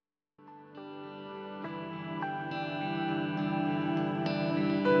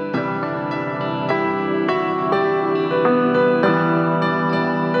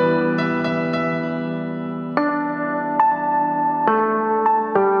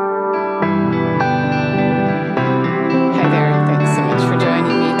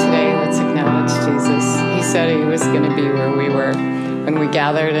was going to be where we were. When we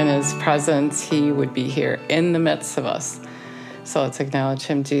gathered in his presence, he would be here in the midst of us. So let's acknowledge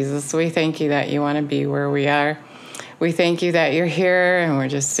him, Jesus. We thank you that you want to be where we are. We thank you that you're here, and we're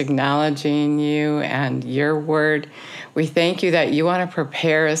just acknowledging you and your word. We thank you that you want to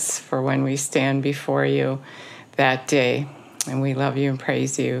prepare us for when we stand before you that day. And we love you and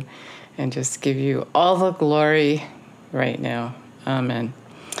praise you and just give you all the glory right now. Amen.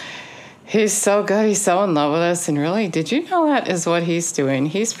 He's so good. He's so in love with us. And really, did you know that is what he's doing?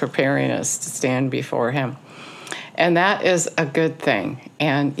 He's preparing us to stand before him. And that is a good thing.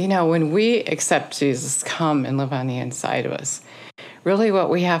 And, you know, when we accept Jesus come and live on the inside of us, really what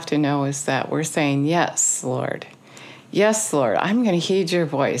we have to know is that we're saying, yes, Lord. Yes, Lord, I'm going to heed your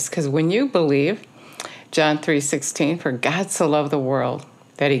voice. Because when you believe, John 3:16, for God so loved the world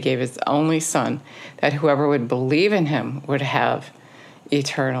that he gave his only son, that whoever would believe in him would have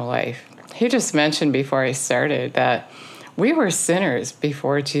eternal life. He just mentioned before I started that we were sinners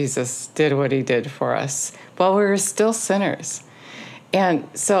before Jesus did what he did for us. Well, we were still sinners. And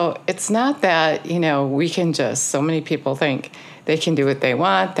so it's not that, you know, we can just, so many people think they can do what they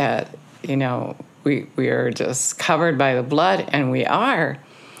want, that, you know, we are just covered by the blood, and we are.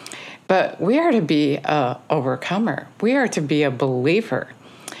 But we are to be an overcomer. We are to be a believer.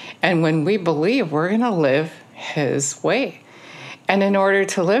 And when we believe, we're going to live his way. And in order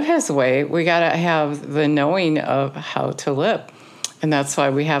to live his way, we got to have the knowing of how to live. And that's why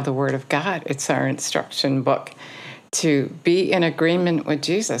we have the Word of God. It's our instruction book to be in agreement with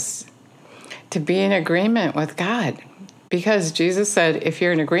Jesus, to be in agreement with God. Because Jesus said, if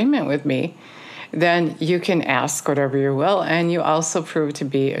you're in agreement with me, then you can ask whatever you will, and you also prove to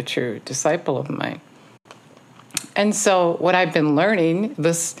be a true disciple of mine. And so what I've been learning,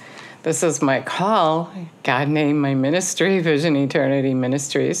 this is my call. God named my ministry Vision Eternity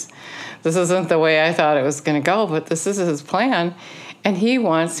Ministries. This isn't the way I thought it was going to go, but this is his plan. And he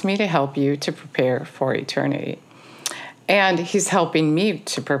wants me to help you to prepare for eternity. And he's helping me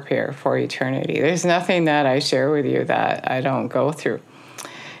to prepare for eternity. There's nothing that I share with you that I don't go through.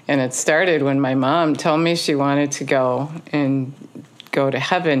 And it started when my mom told me she wanted to go to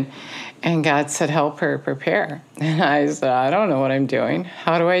heaven. And God said, help her prepare. And I said, I don't know what I'm doing.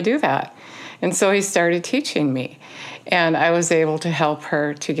 How do I do that? And so he started teaching me. And I was able to help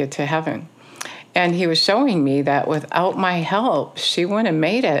her to get to heaven. And he was showing me that without my help, she wouldn't have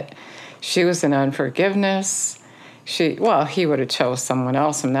made it. She was in unforgiveness. He would have chose someone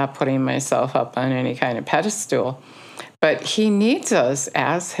else. I'm not putting myself up on any kind of pedestal. But he needs us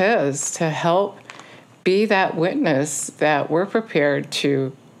as his to help be that witness that we're prepared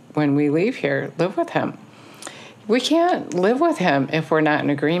to, when we leave here, live with him. We can't live with him if we're not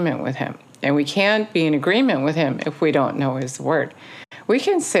in agreement with him. And we can't be in agreement with him if we don't know his word. We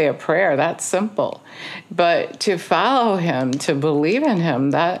can say a prayer, that's simple. But to follow him, to believe in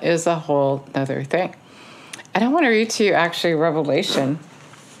him, that is a whole other thing. And I want to read to you actually Revelation.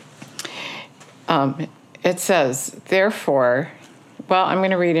 It says, therefore, I'm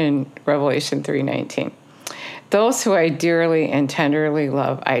going to read in Revelation 3:19. Those who I dearly and tenderly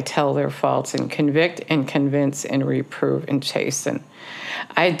love, I tell their faults and convict and convince and reprove and chasten.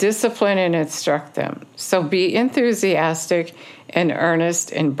 I discipline and instruct them. So be enthusiastic and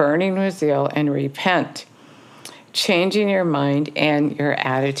earnest and burning with zeal and repent, changing your mind and your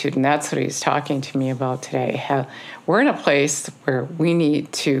attitude. And that's what he's talking to me about today. How we're in a place where we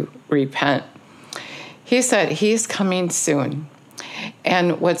need to repent. He said he's coming soon.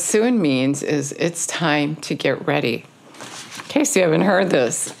 And what soon means is it's time to get ready. In case you haven't heard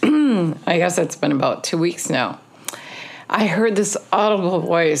this, I guess it's been about 2 weeks now. I heard this audible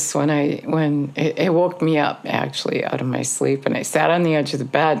voice when it woke me up, actually, out of my sleep. And I sat on the edge of the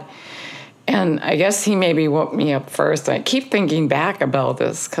bed. And I guess he maybe woke me up first. I keep thinking back about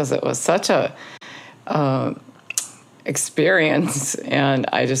this because it was such a experience. And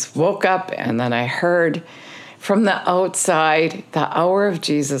I just woke up, and then I heard from the outside, the hour of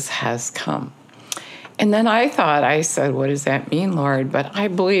Jesus has come. And then I said, what does that mean, Lord? But I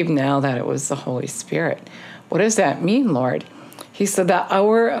believe now that it was the Holy Spirit. What does that mean, Lord? He said, the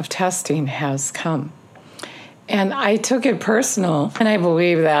hour of testing has come. And I took it personal, and I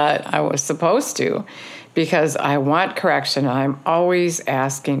believe that I was supposed to, because I want correction. I'm always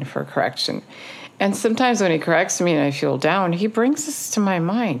asking for correction. And sometimes when he corrects me and I feel down, he brings this to my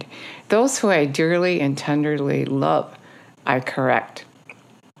mind. Those who I dearly and tenderly love, I correct.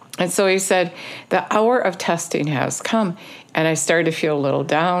 And so he said, the hour of testing has come. And I started to feel a little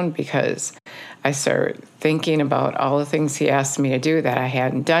down because I started thinking about all the things he asked me to do that I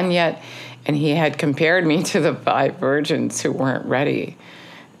hadn't done yet. And he had compared me to the 5 virgins who weren't ready.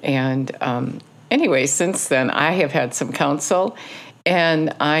 And anyway, since then, I have had some counsel,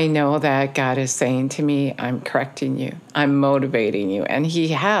 and I know that God is saying to me, I'm correcting you, I'm motivating you, and He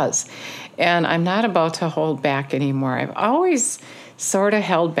has. And I'm not about to hold back anymore. I've always sort of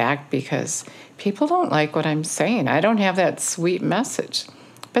held back because people don't like what I'm saying. I don't have that sweet message.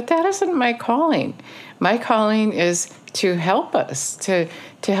 But that isn't my calling. My calling is to help us, to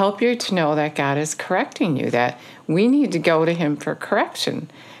help you to know that God is correcting you, that we need to go to Him for correction,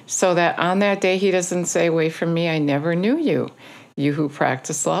 so that on that day He doesn't say, away from me, I never knew you, you who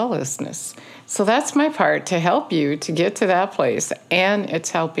practice lawlessness. So that's my part, to help you to get to that place, and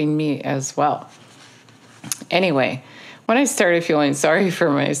it's helping me as well. Anyway, when I started feeling sorry for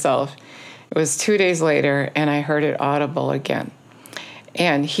myself, it was 2 days later, and I heard it audible again.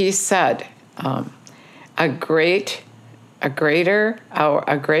 And He said, a great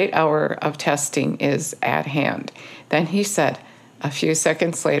hour of testing is at hand. Then He said, a few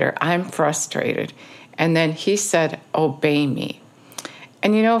seconds later, I'm frustrated. And then He said, obey me.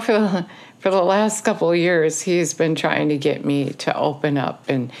 And for the last couple of years, He's been trying to get me to open up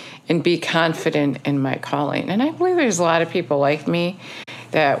and be confident in my calling. And I believe there's a lot of people like me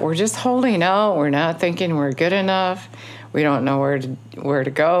that we're just holding out. We're not thinking we're good enough. We don't know where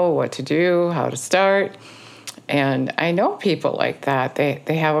to go, what to do, how to start. And I know people like that.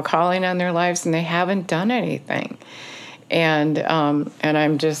 They have a calling on their lives and they haven't done anything. And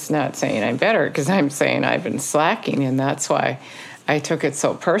I'm just not saying I'm better, because I'm saying I've been slacking, and that's why I took it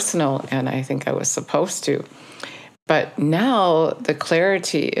so personal, and I think I was supposed to. But now the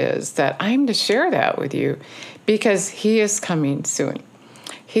clarity is that I'm to share that with you because He is coming soon.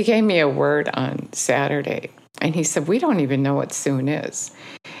 He gave me a word on Saturday, and He said, we don't even know what soon is.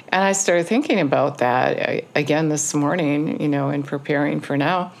 And I started thinking about that again this morning, in preparing for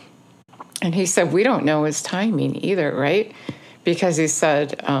now. And He said, we don't know His timing either, right? Because He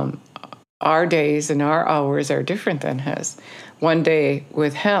said, our days and our hours are different than His. One day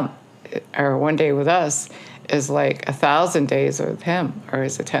with Him, or one day with us, is like 1,000 days with Him, or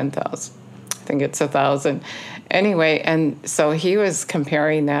is it 10,000? I think it's 1,000. Anyway, and so He was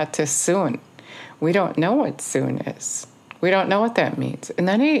comparing that to soon. We don't know what soon is. We don't know what that means. And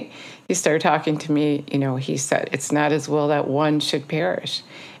then he started talking to me, He said, it's not His will that one should perish.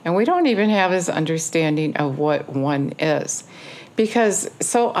 And we don't even have His understanding of what one is. Because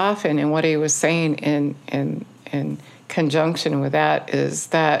so often, and what He was saying in conjunction with that is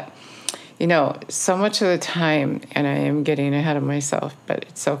that, so much of the time, and I am getting ahead of myself, but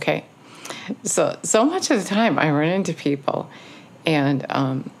it's okay. So much of the time I run into people, and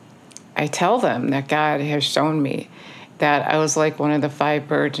I tell them that God has shown me that I was like one of the 5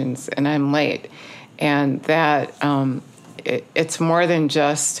 virgins, and I'm late, and that it's more than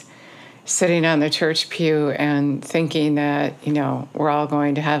just sitting on the church pew and thinking that, we're all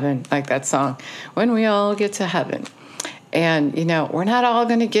going to heaven, like that song, when we all get to heaven. And, we're not all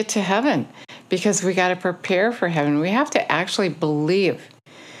going to get to heaven, because we got to prepare for heaven. We have to actually believe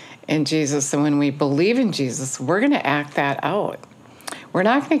in Jesus. And when we believe in Jesus, we're going to act that out. We're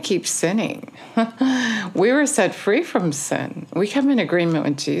not going to keep sinning. We were set free from sin. We come in agreement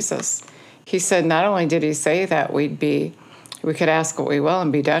with Jesus. He said not only did He say that we could ask what we will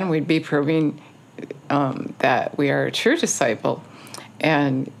and be done, we'd be proving that we are a true disciple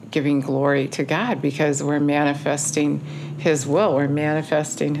and giving glory to God, because we're manifesting His will. We're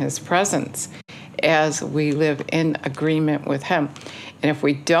manifesting His presence as we live in agreement with Him. And if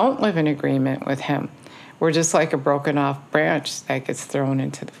we don't live in agreement with Him, we're just like a broken off branch that gets thrown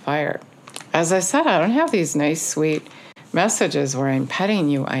into the fire. As I said, I don't have these nice, sweet messages where I'm petting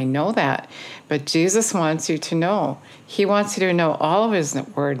you. I know that. But Jesus wants you to know. He wants you to know all of His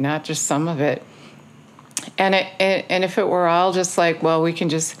word, not just some of it. And if it were all just like, well, we can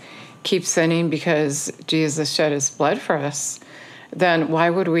just keep sinning because Jesus shed His blood for us, then why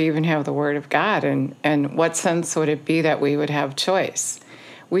would we even have the Word of God? And what sense would it be that we would have choice?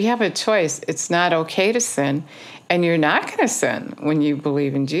 We have a choice. It's not okay to sin, and you're not going to sin when you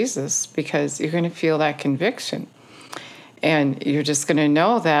believe in Jesus, because you're going to feel that conviction. And you're just going to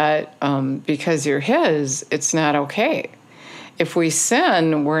know that because you're His, it's not okay. If we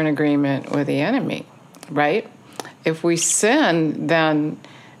sin, we're in agreement with the enemy, right? If we sin, then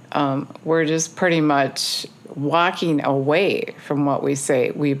we're just pretty much walking away from what we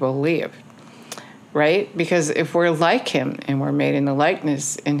say we believe, right? Because if we're like Him and we're made in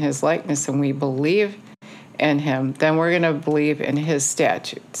His likeness, and we believe in Him, then we're going to believe in His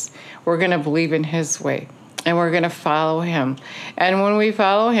statutes. We're going to believe in His way, and we're going to follow Him. And when we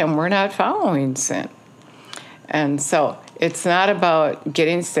follow Him, we're not following sin. And so it's not about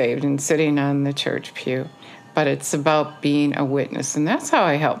getting saved and sitting on the church pew, but it's about being a witness. And that's how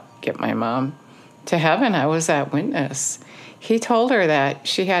I helped get my mom to heaven, I was that witness. He told her that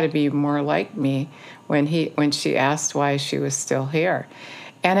she had to be more like me when she asked why she was still here.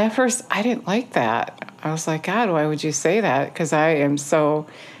 And at first, I didn't like that. I was like, God, why would you say that? Because I am so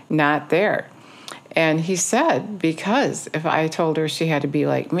not there. And he said, because if I told her she had to be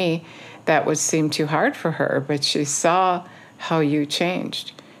like me, that would seem too hard for her. But she saw how you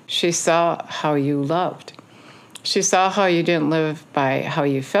changed. She saw how you loved. She saw how you didn't live by how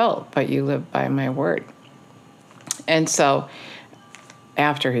you felt, but you lived by my word. And so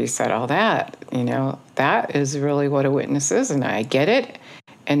after he said all that, that is really what a witness is. And I get it.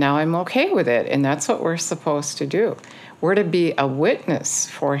 And now I'm okay with it. And that's what we're supposed to do. We're to be a witness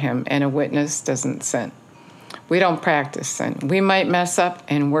for him, and a witness doesn't sin. We don't practice sin. We might mess up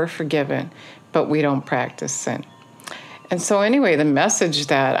and we're forgiven, but we don't practice sin. And so anyway, the message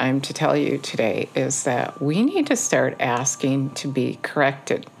that I'm to tell you today is that we need to start asking to be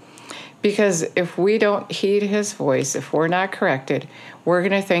corrected. Because if we don't heed his voice, if we're not corrected, we're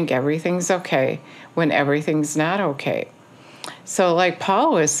going to think everything's okay when everything's not okay. So like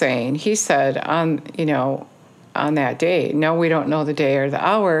Paul was saying, he said on that day, no, we don't know the day or the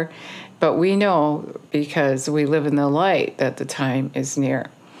hour, but we know because we live in the light that the time is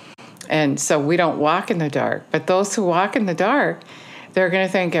near. And so we don't walk in the dark. But those who walk in the dark, they're going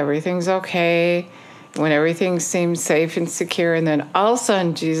to think everything's okay when everything seems safe and secure. And then all of a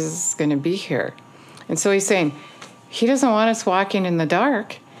sudden, Jesus is going to be here. And so he's saying he doesn't want us walking in the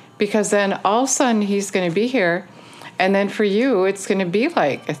dark, because then all of a sudden he's going to be here. And then for you, it's going to be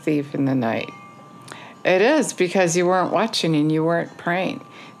like a thief in the night. It is, because you weren't watching and you weren't praying.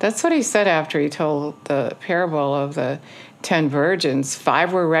 That's what he said after he told the parable of the 10 virgins.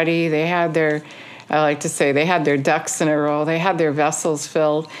 5 were ready. They had they had their ducks in a row. They had their vessels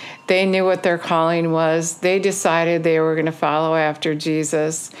filled. They knew what their calling was. They decided they were going to follow after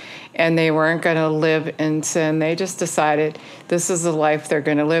Jesus, and they weren't going to live in sin. They just decided this is the life they're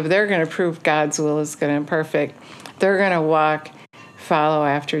going to live. They're going to prove God's will is good and perfect. They're going to follow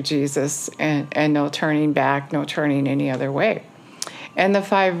after Jesus, and no turning back, no turning any other way. And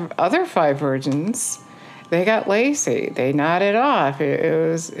the other 5 virgins, they got lazy. They nodded off.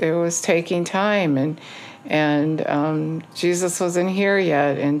 It was taking time, and Jesus wasn't here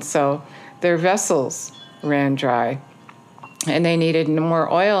yet, and so their vessels ran dry, and they needed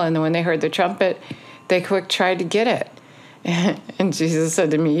more oil. And then when they heard the trumpet, they quick tried to get it. And Jesus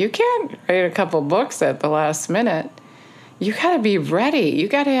said to me, "You can't write a couple books at the last minute. You got to be ready. You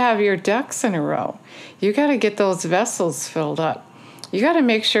got to have your ducks in a row. You got to get those vessels filled up. You got to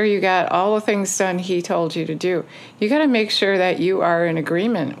make sure you got all the things done he told you to do. You got to make sure that you are in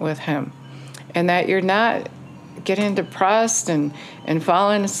agreement with him, and that you're not getting depressed and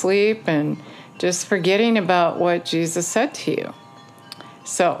falling asleep and just forgetting about what Jesus said to you."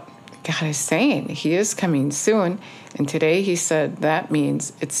 So God is saying he is coming soon. And today he said that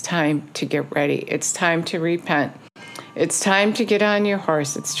means it's time to get ready. It's time to repent. It's time to get on your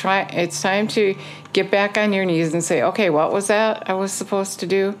horse. It's time to get back on your knees and say, okay, what was that I was supposed to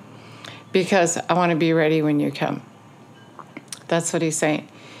do? Because I want to be ready when you come. That's what he's saying.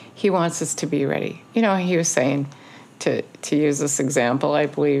 He wants us to be ready. He was saying, to use this example, I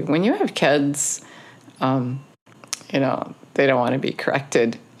believe, when you have kids, they don't want to be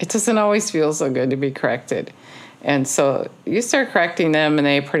corrected. It doesn't always feel so good to be corrected. And so you start correcting them and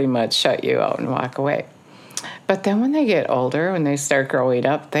they pretty much shut you out and walk away. But then when they get older, when they start growing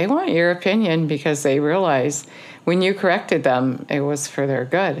up, they want your opinion, because they realize when you corrected them, it was for their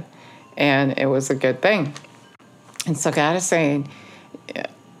good and it was a good thing. And so God is saying,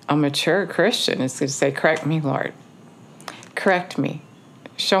 a mature Christian is going to say, correct me, Lord. Correct me.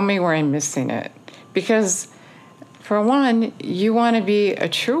 Show me where I'm missing it. Because for one, you want to be a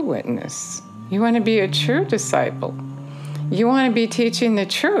true witness. You want to be a true disciple. You want to be teaching the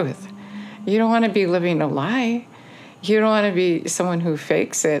truth. You don't want to be living a lie. You don't want to be someone who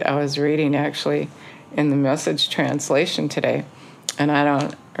fakes it. I was reading actually in the Message translation today, and I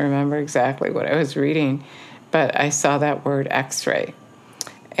don't remember exactly what I was reading, but I saw that word X-ray.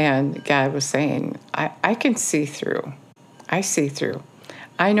 And God was saying, I can see through. I see through.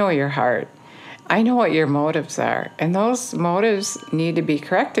 I know your heart. I know what your motives are. And those motives need to be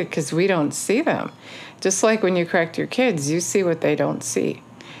corrected because we don't see them. Just like when you correct your kids, you see what they don't see.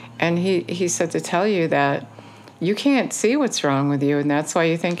 And he said to tell you that you can't see what's wrong with you, and that's why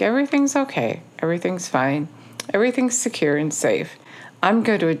you think everything's okay, everything's fine, everything's secure and safe. I'm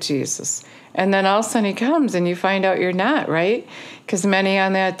good with Jesus. And then all of a sudden he comes and you find out you're not, right? Because many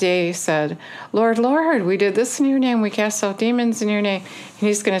on that day said, Lord, Lord, we did this in your name. We cast out demons in your name. And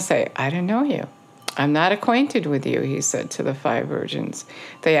he's going to say, I didn't know you. I'm not acquainted with you, he said to the 5 virgins.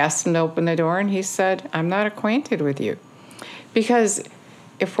 They asked him to open the door, and he said, I'm not acquainted with you. Because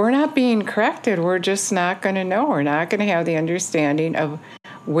if we're not being corrected, we're just not going to know. We're not going to have the understanding of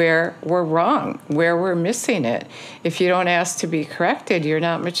where we're wrong, where we're missing it. If you don't ask to be corrected, you're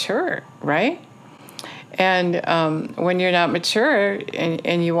not mature, right? And when you're not mature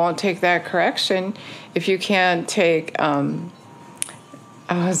and you won't take that correction, if you can't take, I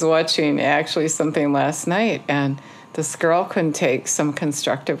was watching actually something last night, and this girl couldn't take some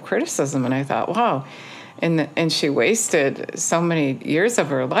constructive criticism, and I thought, wow. And she wasted so many years of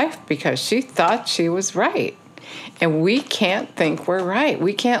her life because she thought she was right. And we can't think we're right.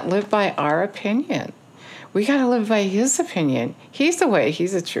 We can't live by our opinion. We got to live by his opinion. He's the way.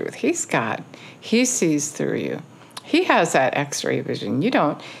 He's the truth. He's God. He sees through you. He has that X-ray vision. You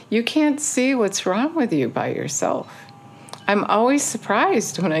don't. You can't see what's wrong with you by yourself. I'm always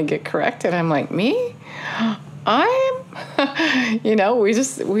surprised when I get corrected. I'm like, me? we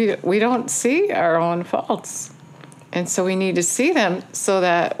don't see our own faults. And so we need to see them so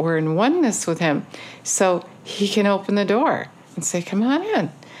that we're in oneness with him. So he can open the door and say, come on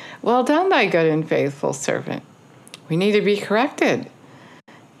in. Well done, thy good and faithful servant. We need to be corrected.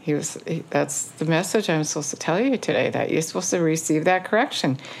 That's the message I'm supposed to tell you today, that you're supposed to receive that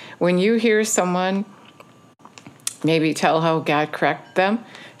correction. When you hear someone maybe tell how God corrected them,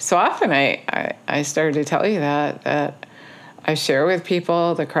 so often I started to tell you that I share with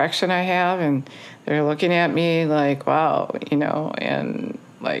people the correction I have, and they're looking at me like, wow, and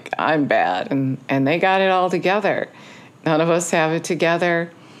like I'm bad, and they got it all together. None of us have it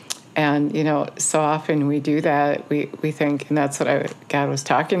together. And, so often we do that. We think, and that's what God was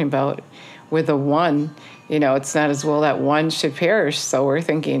talking about with the one, it's not his will that one should perish. So we're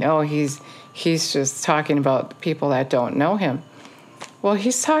thinking, oh, he's just talking about people that don't know him. Well,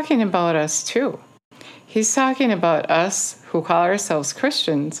 he's talking about us too. He's talking about us who call ourselves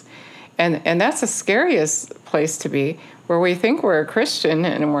Christians. And that's the scariest place to be, where we think we're a Christian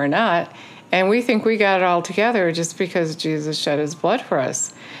and we're not. And we think we got it all together just because Jesus shed his blood for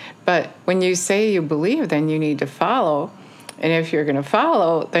us. But when you say you believe, then you need to follow. And if you're going to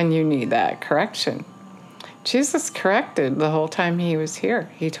follow, then you need that correction. Jesus corrected the whole time he was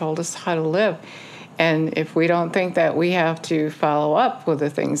here. He told us how to live. And if we don't think that we have to follow up with the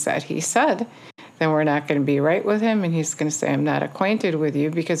things that he said, then we're not going to be right with him. And he's going to say, I'm not acquainted with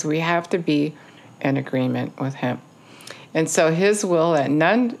you, because we have to be in agreement with him. And so his will that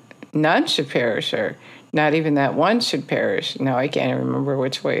none should perish, or not even that one should perish. Now, I can't remember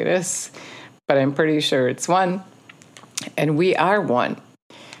which way it is, but I'm pretty sure it's one. And we are one.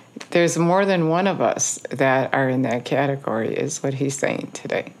 There's more than one of us that are in that category, is what he's saying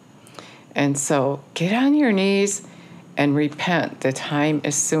today. And so get on your knees and repent. The time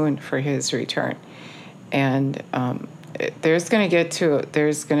is soon for his return. And there's going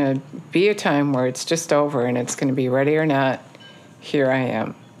to be a time where it's just over, and it's going to be ready or not, here I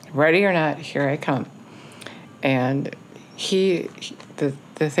am. Ready or not, here I come. And the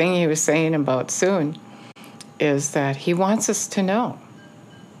thing he was saying about soon is that he wants us to know.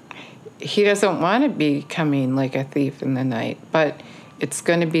 He doesn't want to be coming like a thief in the night, but it's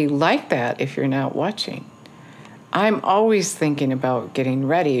going to be like that if you're not watching. I'm always thinking about getting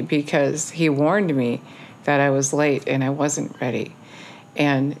ready, because he warned me that I was late and I wasn't ready.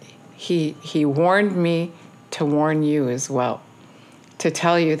 And he warned me to warn you as well, to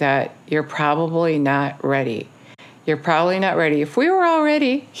tell you that you're probably not ready. You're probably not ready. If we were all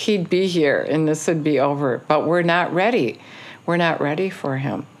ready, he'd be here and this would be over. But we're not ready. We're not ready for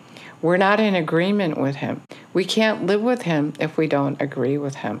him. We're not in agreement with him. We can't live with him if we don't agree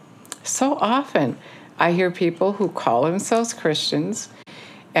with him. So often I hear people who call themselves Christians,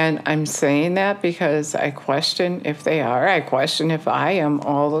 and I'm saying that because I question if they are. I question if I am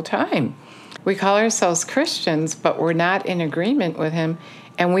all the time. We call ourselves Christians, but we're not in agreement with him,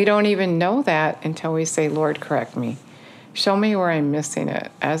 and we don't even know that until we say, Lord, correct me. Show me where I'm missing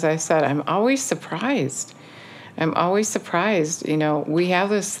it. As I said, I'm always surprised. We have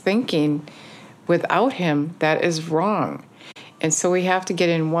this thinking without him that is wrong. And so we have to get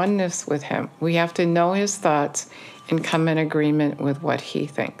in oneness with him. We have to know his thoughts and come in agreement with what he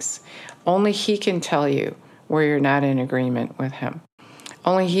thinks. Only he can tell you where you're not in agreement with him.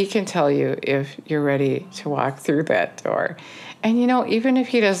 Only he can tell you if you're ready to walk through that door. And even if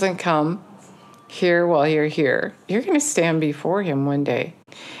he doesn't come here while you're here, you're going to stand before him one day.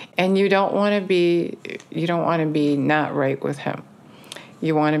 And you don't want to be not right with him.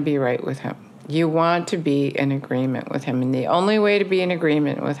 You want to be right with him. You want to be in agreement with him. And the only way to be in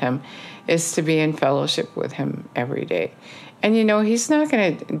agreement with him is to be in fellowship with him every day. And he's not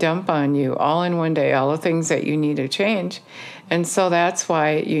going to dump on you all in one day, all the things that you need to change. And so that's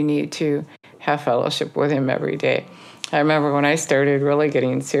why you need to have fellowship with him every day. I remember when I started really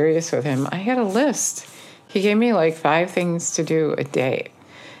getting serious with him, I had a list. He gave me like 5 things to do a day.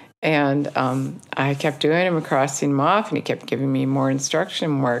 And I kept doing them and crossing them off, and he kept giving me more instruction,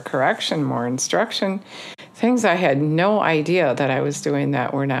 more correction, more instruction. Things I had no idea that I was doing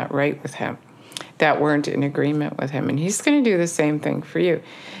that were not right with him, that weren't in agreement with him. And he's going to do the same thing for you.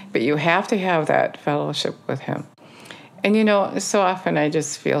 But you have to have that fellowship with him. And so often I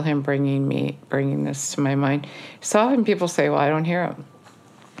just feel him bringing this to my mind. So often people say, well, I don't hear him.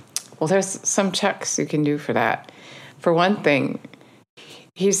 Well, there's some checks you can do for that. For one thing,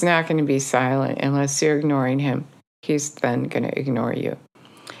 he's not going to be silent unless you're ignoring him. He's then going to ignore you.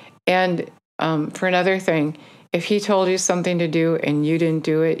 And for another thing, if he told you something to do and you didn't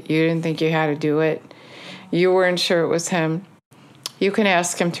do it, you didn't think you had to do it, you weren't sure it was him, you can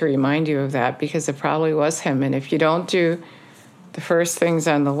ask him to remind you of that, because it probably was him. And if you don't do the first things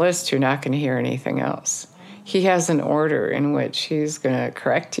on the list, you're not going to hear anything else. He has an order in which he's going to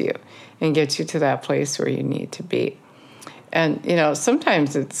correct you and get you to that place where you need to be. And,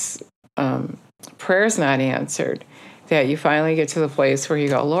 sometimes it's prayer's not answered, that you finally get to the place where you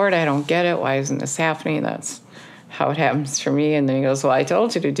go, Lord, I don't get it. Why isn't this happening? That's how it happens for me. And then he goes, well, I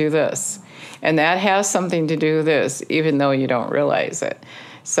told you to do this. And that has something to do with this, even though you don't realize it.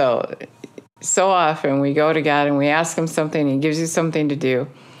 So often we go to God and we ask him something, and he gives you something to do,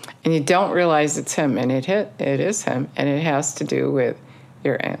 and you don't realize it's him, and it is him, and it has to do with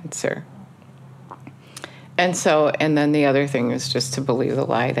your answer. And then the other thing is just to believe the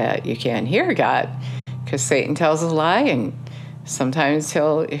lie that you can't hear God, because Satan tells a lie, and sometimes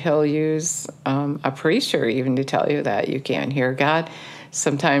he'll use a preacher even to tell you that you can't hear God.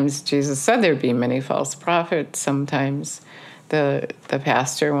 Sometimes Jesus said there'd be many false prophets. Sometimes the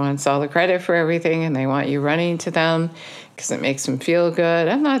pastor wants all the credit for everything, and they want you running to them because it makes them feel good.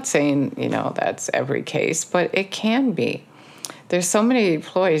 I'm not saying, that's every case, but it can be. There's so many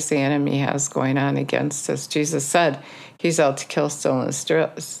ploys the enemy has going on against us. Jesus said he's out to kill,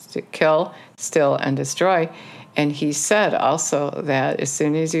 steal, and destroy. And he said also that as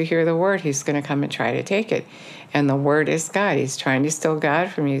soon as you hear the word, he's going to come and try to take it. And the word is God. He's trying to steal God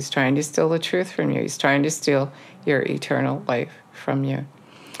from you. He's trying to steal the truth from you. He's trying to steal your eternal life from you.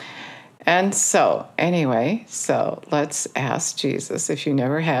 And so let's ask Jesus, if you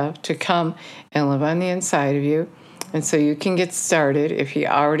never have, to come and live on the inside of you. And so you can get started. If he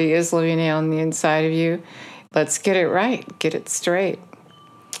already is living on the inside of you, let's get it right, get it straight.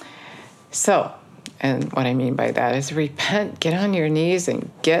 So, and what I mean by that is repent, get on your knees and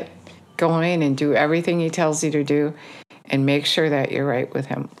get going and do everything he tells you to do, and make sure that you're right with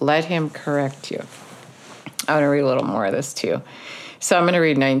him. Let him correct you. I want to read a little more of this to you. So I'm going to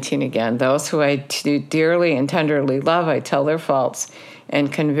read 19 again. Those who I dearly and tenderly love, I tell their faults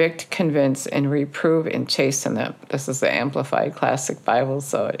and convict, convince, and reprove and chasten them. This is the Amplified Classic Bible,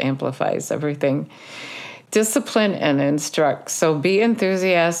 so it amplifies everything. Discipline and instruct. So be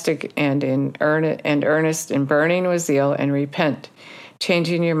enthusiastic and earnest and burning with zeal, and repent,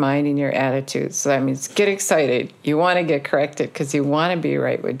 changing your mind and your attitude. So that means get excited. You want to get corrected because you want to be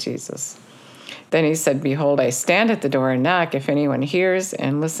right with Jesus. Then he said, behold, I stand at the door and knock. If anyone hears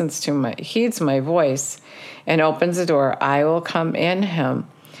and heeds my voice and opens the door, I will come in him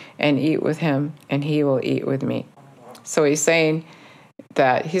and eat with him, and he will eat with me. So he's saying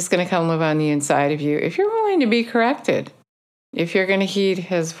that he's going to come live on the inside of you if you're willing to be corrected, if you're going to heed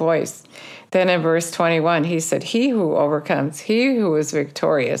his voice. Then in verse 21, he said, he who overcomes, he who is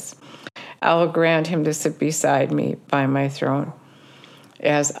victorious, I will grant him to sit beside me by my throne.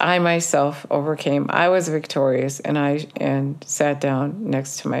 As I myself overcame, I was victorious, and sat down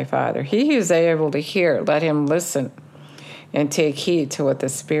next to my Father. He who is able to hear, let him listen and take heed to what the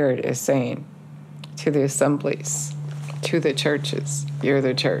Spirit is saying to the assemblies, to the churches. You're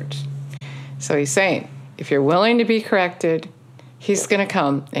the church. So he's saying, if you're willing to be corrected, he's going to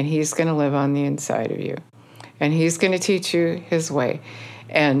come and he's going to live on the inside of you. And he's going to teach you his way.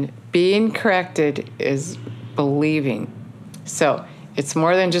 And being corrected is believing. So it's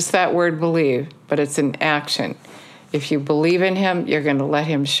more than just that word believe, but it's an action. If you believe in him, you're going to let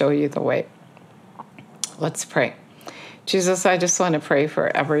him show you the way. Let's pray. Jesus, I just want to pray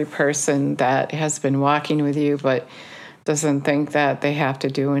for every person that has been walking with you but doesn't think that they have to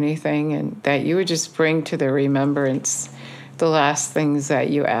do anything, and that you would just bring to their remembrance the last things that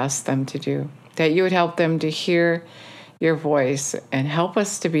you asked them to do, that you would help them to hear your voice and help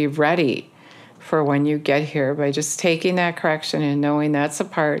us to be ready for when you get here by just taking that correction and knowing that's a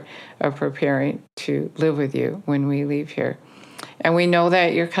part of preparing to live with you when we leave here. And we know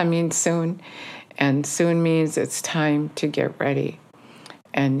that you're coming soon, and soon means it's time to get ready.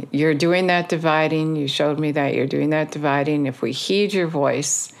 And you're doing that dividing. You showed me that you're doing that dividing. If we heed your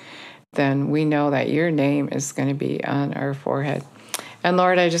voice, then we know that your name is going to be on our forehead. And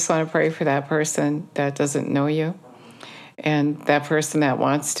Lord, I just want to pray for that person that doesn't know you and that person that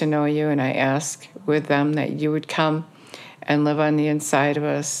wants to know you. And I ask with them that you would come and live on the inside of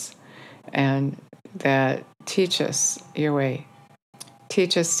us and that teach us your way.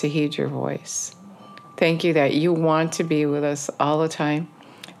 Teach us to heed your voice. Thank you that you want to be with us all the time.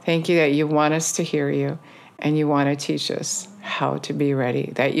 Thank you that you want us to hear you and you want to teach us how to be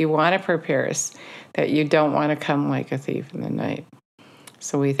ready, that you want to prepare us, that you don't want to come like a thief in the night.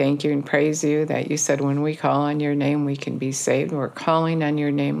 So we thank you and praise you that you said when we call on your name, we can be saved. We're calling on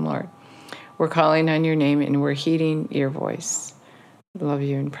your name, Lord. We're calling on your name and we're heeding your voice. We love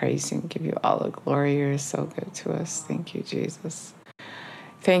you and praise you and give you all the glory. You're so good to us. Thank you, Jesus.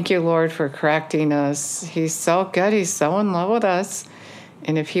 Thank you, Lord, for correcting us. He's so good. He's so in love with us.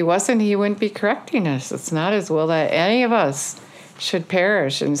 And if he wasn't, he wouldn't be correcting us. It's not his will that any of us should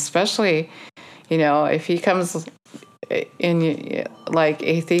perish. And especially, if he comes in like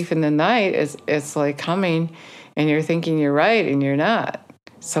a thief in the night, it's like coming and you're thinking you're right and you're not.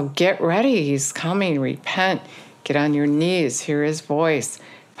 So get ready. He's coming. Repent. Get on your knees. Hear his voice.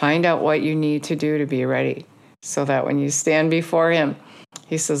 Find out what you need to do to be ready so that when you stand before him,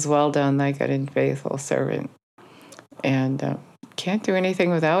 he says, well done, thy good and faithful servant. And can't do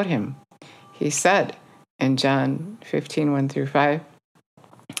anything without him. He said in John 15, 1-5,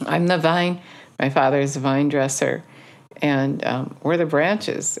 I'm the vine, my Father is the vine dresser, and we're the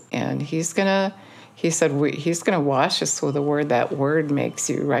branches. And he said he's going to wash us with the word. That word makes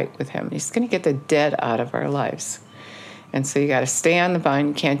you right with him. He's going to get the dead out of our lives. And so you got to stay on the vine.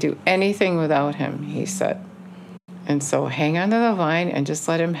 You can't do anything without him, he said. And so hang on to the vine and just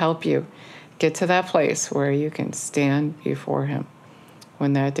let him help you get to that place where you can stand before him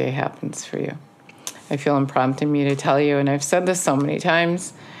when that day happens for you. I feel him prompting me to tell you, and I've said this so many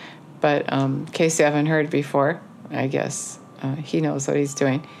times, but in case you haven't heard before, I guess he knows what he's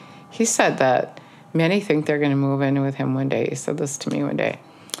doing. He said that many think they're going to move in with him one day. He said this to me one day.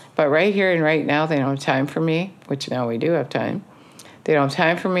 But right here and right now, they don't have time for me, which now we do have time. They don't have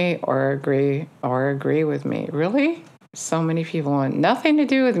time for me or agree with me. Really? So many people want nothing to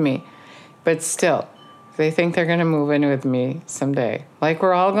do with me, but still, they think they're going to move in with me someday. Like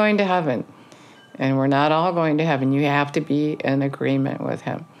we're all going to heaven, and we're not all going to heaven. You have to be in agreement with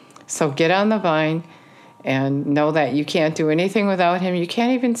him. So get on the vine and know that you can't do anything without him. You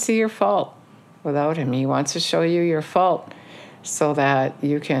can't even see your fault without him. He wants to show you your fault so that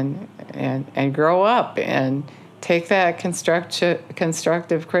you can and grow up and take that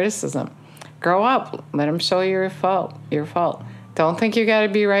constructive criticism. Grow up. Let him show you your fault. Don't think you got to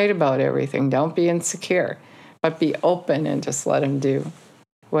be right about everything. Don't be insecure, but be open and just let him do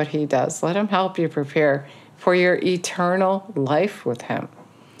what he does. Let him help you prepare for your eternal life with him.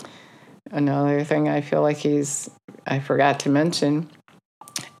 Another thing I feel like I forgot to mention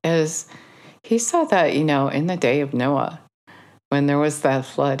is he saw that, in the day of Noah, when there was that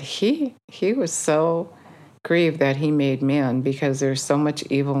flood, he was so grieved that he made man because there's so much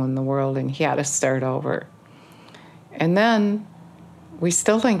evil in the world and he had to start over. And then we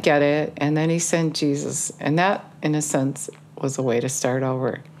still didn't get it, and then he sent Jesus, and that, in a sense, was a way to start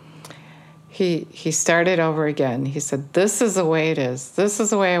over. He started over again. He said, this is the way it is. This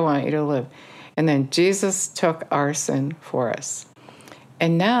is the way I want you to live. And then Jesus took our sin for us.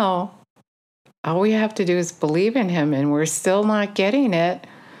 And now, all we have to do is believe in him, and we're still not getting it.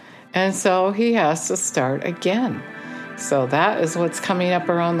 And so he has to start again. So that is what's coming up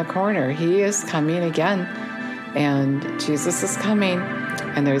around the corner. He is coming again. And Jesus is coming.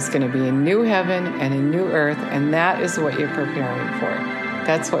 And there's going to be a new heaven and a new earth. And that is what you're preparing for.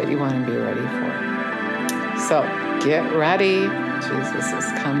 That's what you want to be ready for. So get ready. Jesus is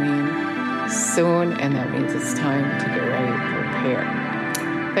coming soon. And that means it's time to get ready to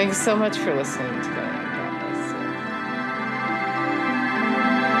prepare. Thanks so much for listening today.